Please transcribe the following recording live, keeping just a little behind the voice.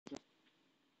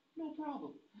No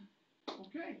problem.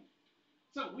 Okay.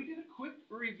 So we did a quick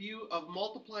review of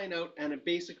multiplying out and a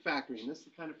basic factoring. This is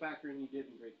the kind of factoring you did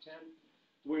in grade 10,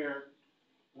 where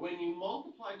when you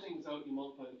multiply things out, you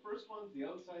multiply the first ones, the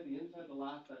outside, the inside, the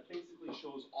last. That basically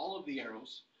shows all of the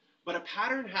arrows. But a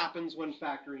pattern happens when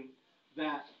factoring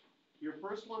that your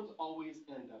first ones always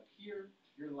end up here,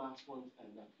 your last ones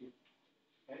end up here.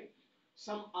 Okay?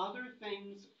 Some other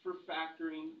things for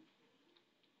factoring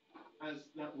as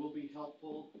that will be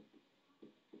helpful.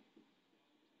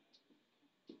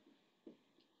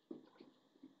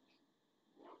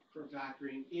 For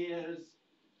factoring is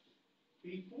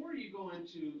before you go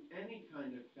into any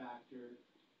kind of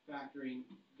factoring,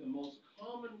 the most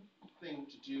common thing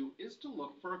to do is to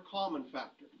look for a common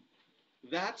factor.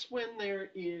 That's when there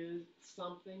is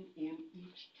something in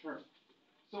each term.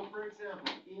 So for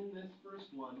example, in this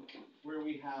first one, where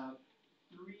we have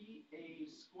 3a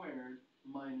squared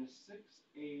minus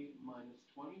 6a minus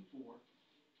 24,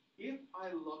 if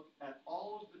I look at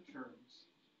all of the terms,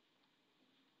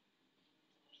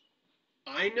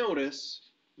 I notice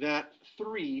that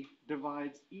 3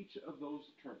 divides each of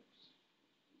those terms.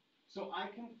 So I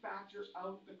can factor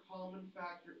out the common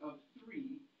factor of 3,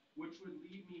 which would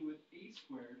leave me with a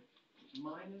squared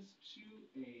minus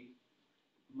 2a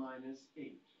minus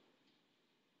 8.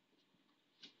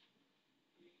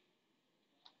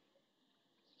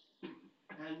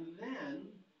 And then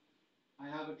I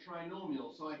have a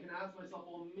trinomial, so I can ask myself,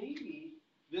 well, maybe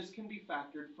this can be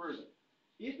factored further.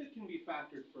 If it can be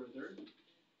factored further,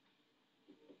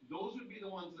 those would be the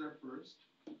ones that are first.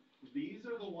 These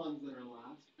are the ones that are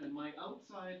last. And my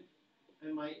outside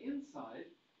and my inside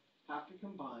have to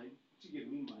combine to give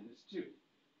me minus 2.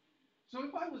 So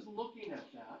if I was looking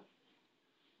at that,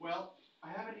 well, I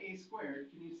have an a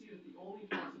squared. Can you see that the only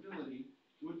possibility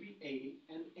would be a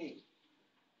and a?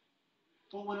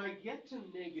 But when I get to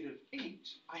negative 8,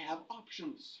 I have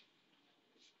options.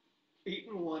 8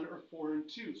 and 1 or 4 and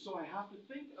 2. So I have to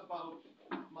think about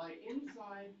my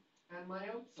inside and my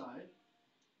outside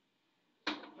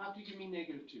have to give me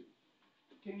negative 2.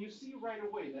 Can you see right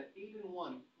away that 8 and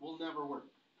 1 will never work?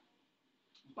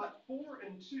 But 4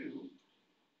 and 2,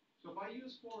 so if I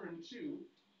use 4 and 2,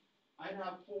 I'd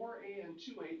have 4a and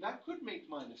 2a. That could make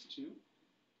minus 2. You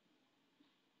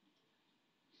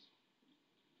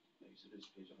said this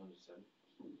page 107?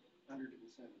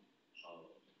 107.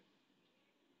 Oh.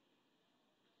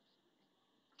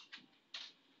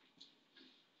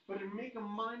 But to make a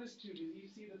minus 2, do you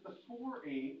see that the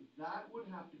 4a, that would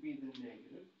have to be the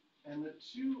negative, and the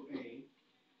 2a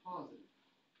positive?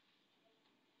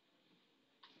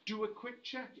 Do a quick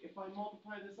check. If I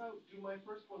multiply this out, do my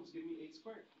first ones give me a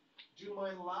squared? Do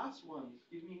my last ones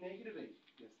give me negative 8?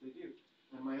 Yes, they do.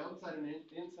 And my outside and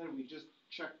inside, we just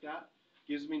checked that,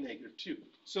 gives me negative 2.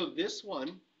 So this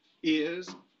one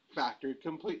is factored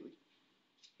completely.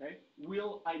 Okay?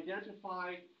 We'll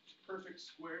identify perfect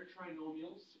square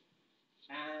trinomials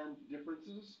and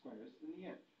differences of squares in the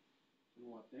end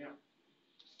and what they are.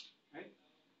 Okay?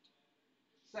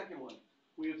 Second one,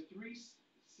 we have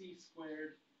 3c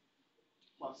squared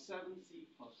plus 7c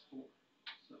plus 4.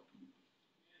 So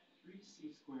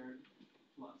 3c squared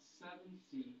plus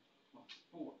 7c plus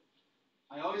 4.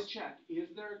 I always check, is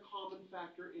there a common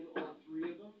factor in all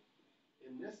three of them?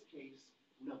 In this case,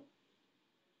 no.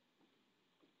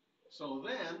 So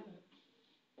then,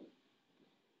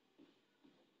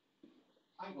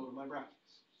 I go to my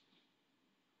brackets.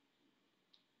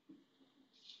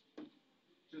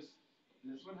 Just,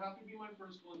 this would have to be my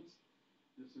first ones,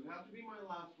 this would have to be my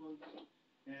last ones,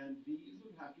 and these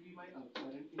would have to be my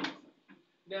outside and inside.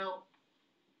 Now,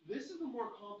 this is a more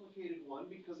complicated one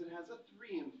because it has a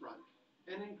 3 in front.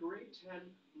 And in grade 10,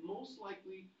 most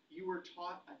likely you were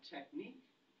taught a technique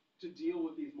to deal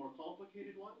with these more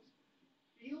complicated ones.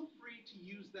 Feel free to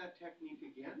use that technique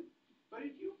again, but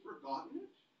if you've forgotten it,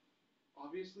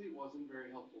 obviously it wasn't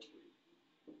very helpful for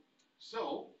you.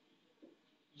 So,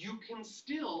 you can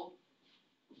still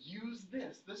use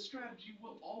this. This strategy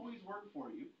will always work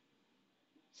for you.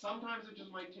 Sometimes it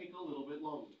just might take a little bit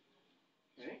longer.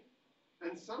 Okay?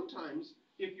 And sometimes,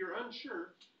 if you're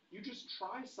unsure, you just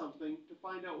try something to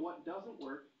find out what doesn't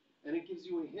work, and it gives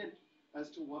you a hint as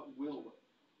to what will work.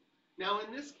 Now,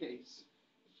 in this case,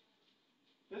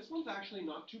 this one's actually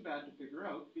not too bad to figure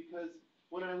out, because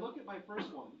when I look at my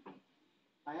first one,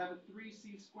 I have a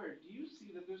 3c squared. Do you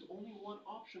see that there's only one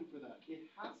option for that? It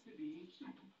has to be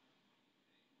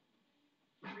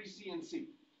 3c and c.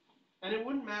 And it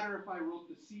wouldn't matter if I wrote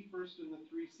the c first and the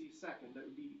 3c second. That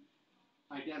would be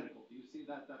identical. Do you see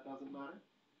that? That doesn't matter?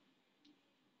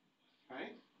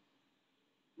 Okay?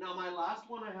 Now my last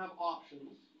one, I have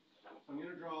options. I'm going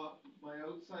to draw my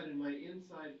outside and my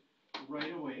inside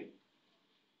right away.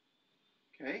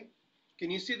 Okay?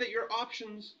 Can you see that your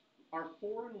options are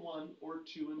 4 and 1 or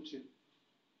 2 and 2?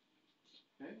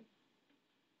 Okay?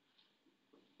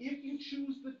 If you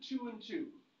choose the 2 and 2,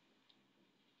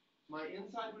 my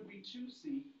inside would be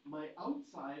 2c, my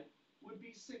outside would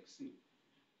be 6c.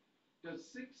 Does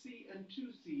 6c and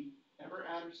 2c ever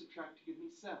add or subtract to give me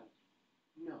 7?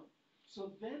 No.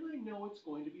 So then I know it's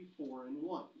going to be 4 and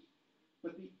 1.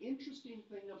 But the interesting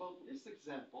thing about this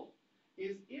example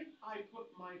is if I put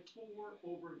my 4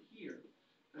 over here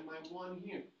and my 1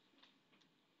 here,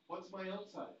 what's my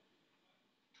outside?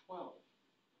 12.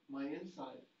 My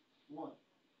inside, 1.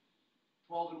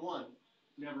 12 and 1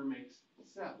 never makes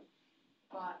 7.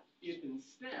 But if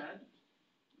instead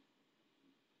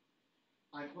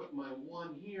I put my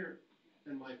 1 here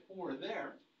and my 4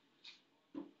 there,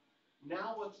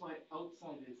 now what's my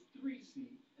outside is 3c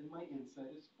and my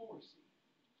inside is 4c.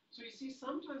 So you see,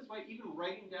 sometimes by even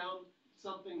writing down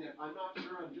something that I'm not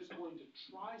sure, I'm just going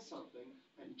to try something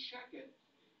and check it,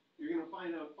 you're going to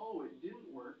find out, oh, it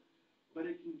didn't work, but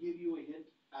it can give you a hint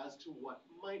as to what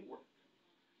might work.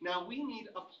 Now we need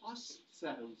a plus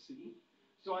 7c,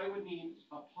 so I would need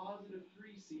a positive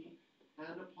 3c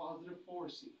and a positive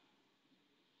 4c.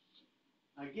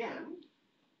 Again,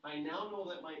 I now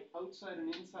know that my outside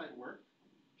and inside work.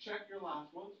 Check your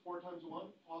last ones. 4 times 1,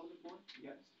 positive 4,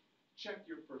 yes. Check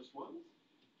your first ones.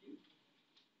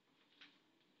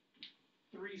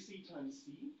 3c times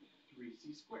c,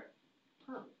 3c squared.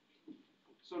 Perfect.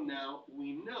 So now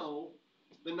we know,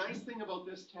 the nice thing about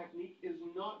this technique is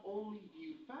not only do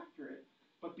you factor it,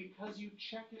 but because you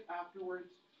check it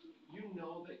afterwards, you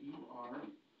know that you are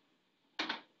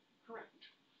correct.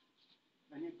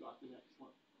 And you've got the next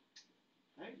one.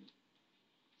 Okay?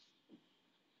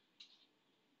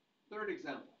 Third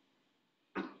example.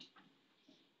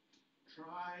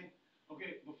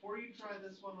 Okay, before you try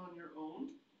this one on your own,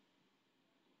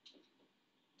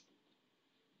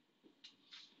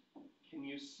 can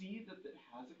you see that it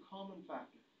has a common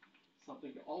factor?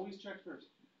 Something to always check first.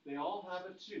 They all have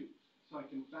a 2. So I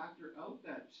can factor out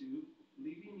that 2,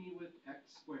 leaving me with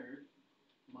x squared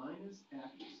minus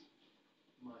x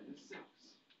minus 6.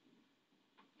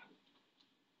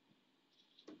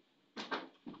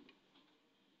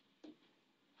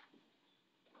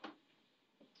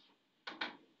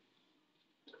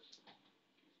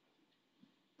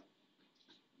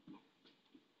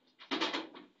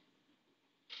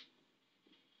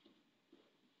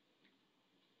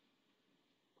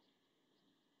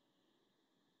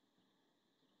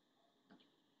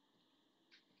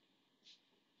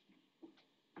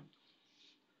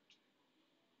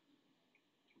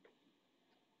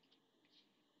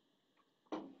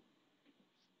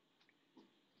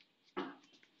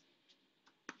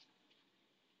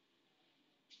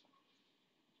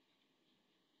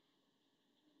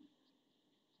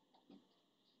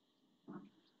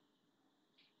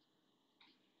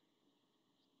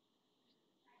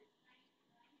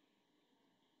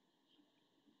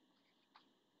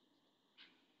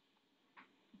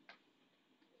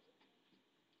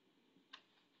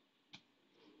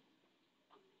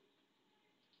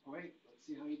 All right, let's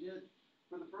see how you did.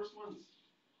 For the first ones,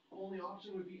 only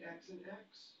option would be x and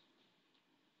x.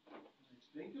 I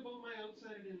think about my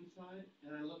outside and inside,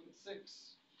 and I look at 6.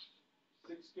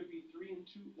 6 could be 3 and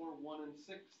 2 or 1 and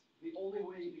 6. The only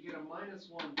way to get a minus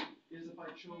 1 is if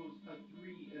I chose a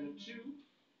 3 and a 2.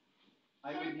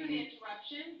 Sorry for the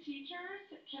interruption.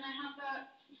 Teachers, can I have the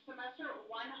semester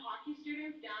 1 hockey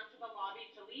students down to the lobby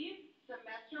to leave?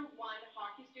 Semester 1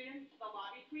 hockey students to the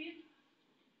lobby, please.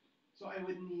 So I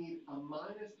would need a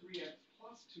minus 3x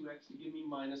plus 2x to give me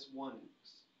minus 1x.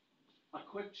 A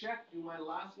quick check, do my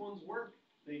last ones work?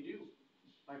 They do.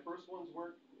 My first ones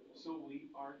work, so we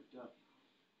are done.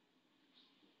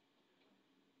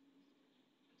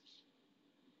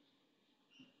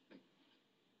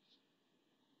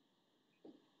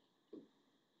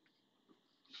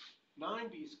 Nine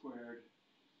b squared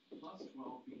plus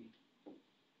 12b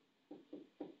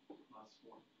plus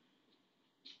 4.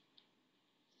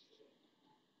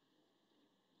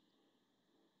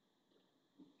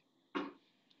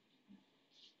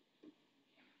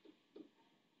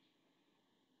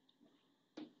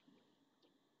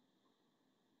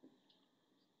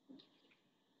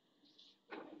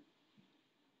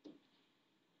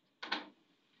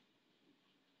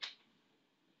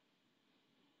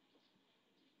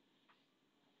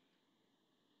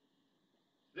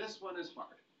 This one is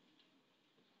hard.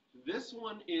 This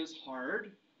one is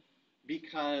hard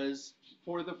because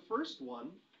for the first one,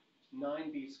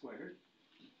 9b squared,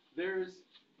 there's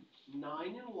 9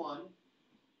 and 1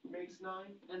 makes 9,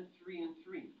 and 3 and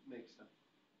 3 makes 9.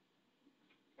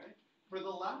 Okay?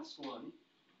 last one,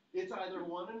 it's either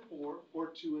 1 and 4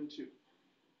 or 2 and 2.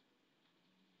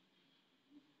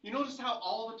 You notice how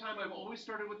all the time I've always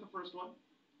started with the first one?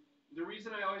 The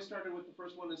reason I always started with the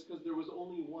first one is because there was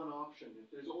only one option.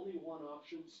 If there's only one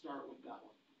option, start with that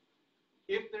one.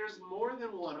 If there's more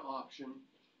than one option,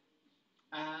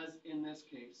 as in this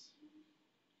case,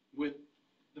 with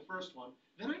the first one,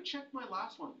 then I check my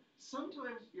last one.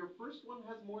 Sometimes your first one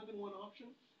has more than one option,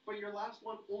 but your last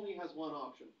one only has one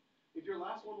option. If your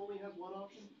last one only has one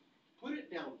option, put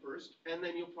it down first, and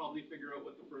then you'll probably figure out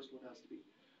what the first one has to be.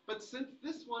 But since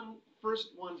this one, first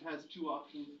one has 2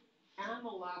 options, and the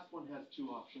last one has 2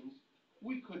 options,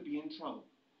 we could be in trouble.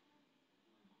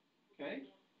 Okay?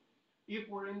 If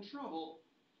we're in trouble,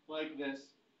 like this,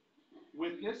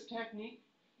 with this technique,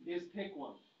 is pick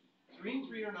one. 3 and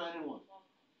 3 or 9 and 1?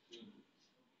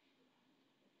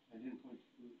 I didn't point.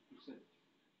 Who said it?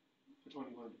 Which one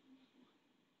do you want to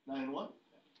do? 9 and 1?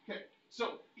 Okay.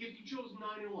 So if you chose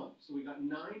 9 and 1, so we got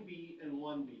 9B and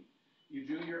 1B. You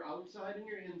do your outside and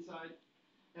your inside,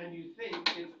 and you think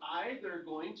it's either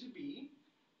going to be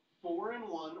 4 and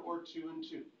 1 or 2 and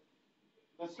 2.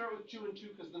 Let's start with 2 and 2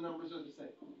 because the numbers are the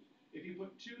same. If you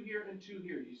put 2 here and 2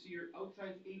 here, you see your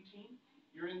outside's 18,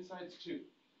 your inside's 2.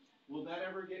 Will that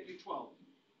ever get you 12?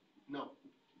 No.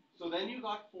 So then you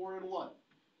got 4 and 1.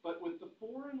 But with the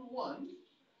 4 and 1,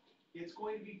 it's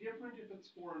going to be different if it's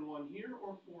 4 and 1 here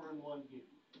or 4 and 1 here.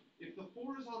 If the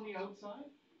 4 is on the outside,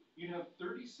 you'd have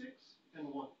 36 and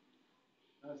 1.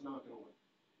 That's not going to work.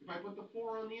 If I put the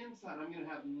 4 on the inside, I'm going to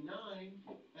have 9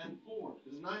 and 4.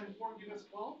 Does 9 and 4 give us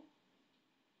 12?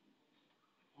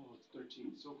 Oh, it's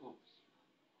 13. So close.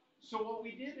 So what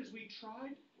we did is we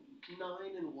tried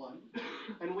 9 and 1,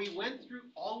 and we went through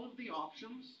all of the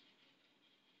options,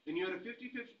 and you had a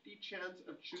 50-50 chance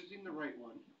of choosing the right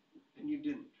one, and you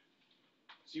didn't.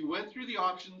 So you went through the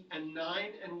options, and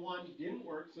 9 and 1 didn't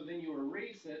work, so then you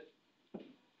erase it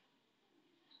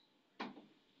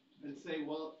and say,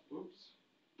 well, oops,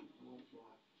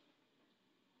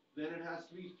 then it has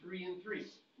to be 3 and 3.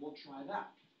 We'll try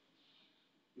that.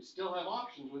 We still have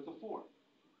options with the 4.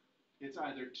 It's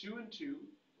either 2 and 2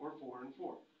 or 4 and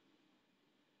 4.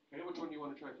 Okay, which one do you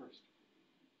want to try first?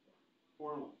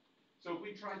 4 and 1. So if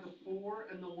we try the 4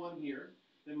 and the 1 here,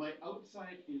 then my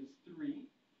outside is 3,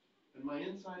 and my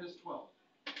inside is 12.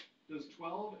 Does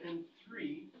 12 and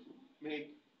 3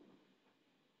 make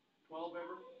 12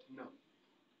 ever? No.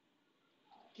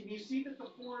 Can you see that the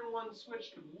 4 and 1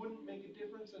 switched wouldn't make a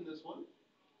difference in this one?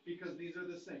 Because these are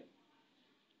the same.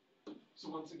 So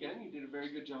once again, you did a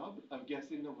very good job of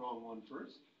guessing the wrong one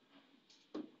first,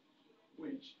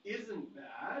 which isn't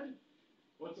bad.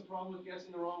 What's the problem with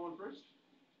guessing the wrong one first?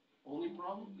 Only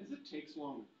problem is it takes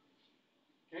longer.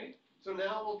 Okay? So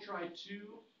now we'll try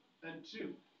 2 and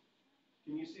 2.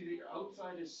 Can you see that your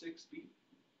outside is 6B?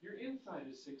 Your inside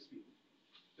is 6B.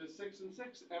 Does 6 and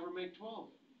 6 ever make 12?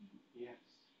 Yes.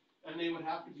 And they would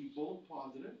have to be both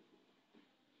positive.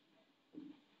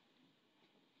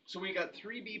 So we got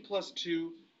 3B plus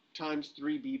 2 times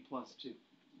 3B plus 2.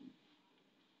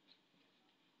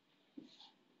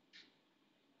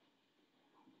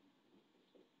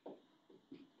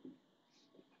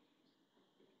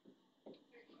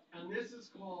 And this is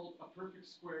called a perfect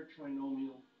square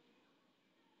trinomial.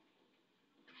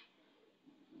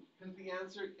 Because the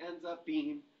answer ends up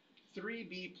being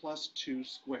 3B plus 2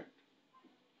 squared.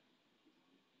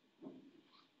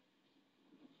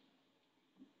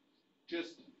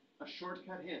 Just a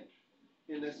shortcut hint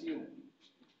in this unit.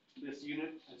 This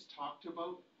unit has talked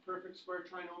about perfect square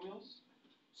trinomials.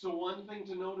 So one thing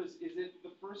to notice is if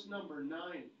the first number, 9,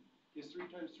 is 3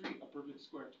 times 3, a perfect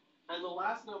square, and the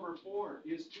last number, 4,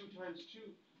 is 2 times 2,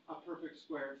 a perfect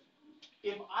square,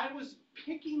 if I was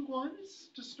picking ones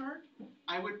to start,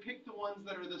 I would pick the ones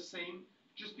that are the same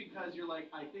just because you're like,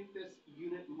 I think this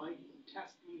unit might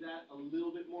test me that a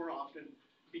little bit more often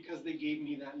because they gave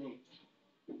me that name.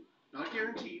 Not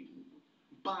guaranteed,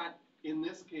 but in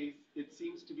this case, it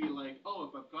seems to be like, oh,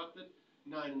 if I've got the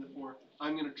 9 and the 4,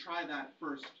 I'm going to try that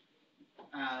first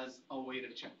as a way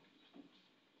to check.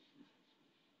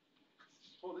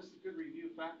 Oh, this is a good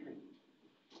review of factoring.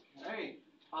 Okay,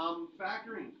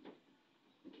 factoring.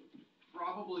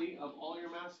 Probably, of all your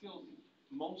math skills,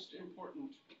 most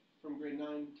important from grade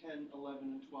 9, 10, 11,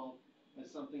 and 12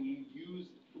 as something you use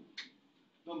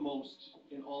the most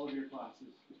in all of your classes.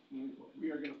 We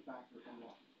are going to factor a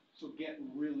lot. So get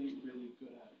really, really good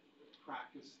at it.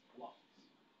 Practice lots.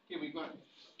 Okay, we've got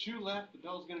 2 left. The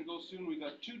bell's going to go soon. We've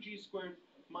got 2g squared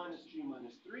minus g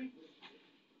minus 3.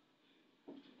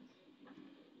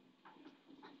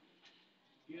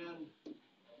 Again,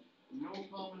 no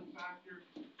common factor.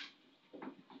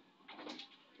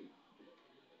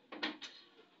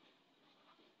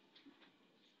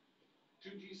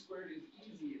 squared is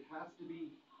easy, it has to be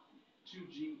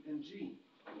 2g and g.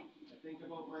 I think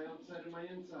about my outside and my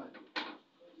inside.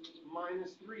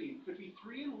 Minus 3, it could be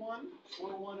 3 and 1,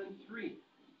 or 1 and 3.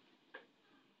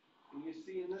 And you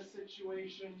see in this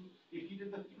situation, if you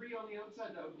did the 3 on the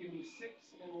outside, that would give me 6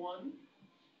 and 1.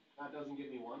 That doesn't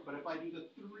give me 1. But if I do the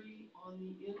 3 on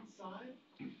the inside,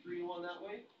 3 and 1 that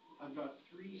way, I've got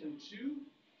 3 and 2.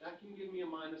 That can give me a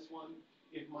minus 1.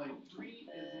 If my 3 is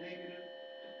negative,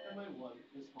 and my 1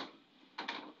 is positive.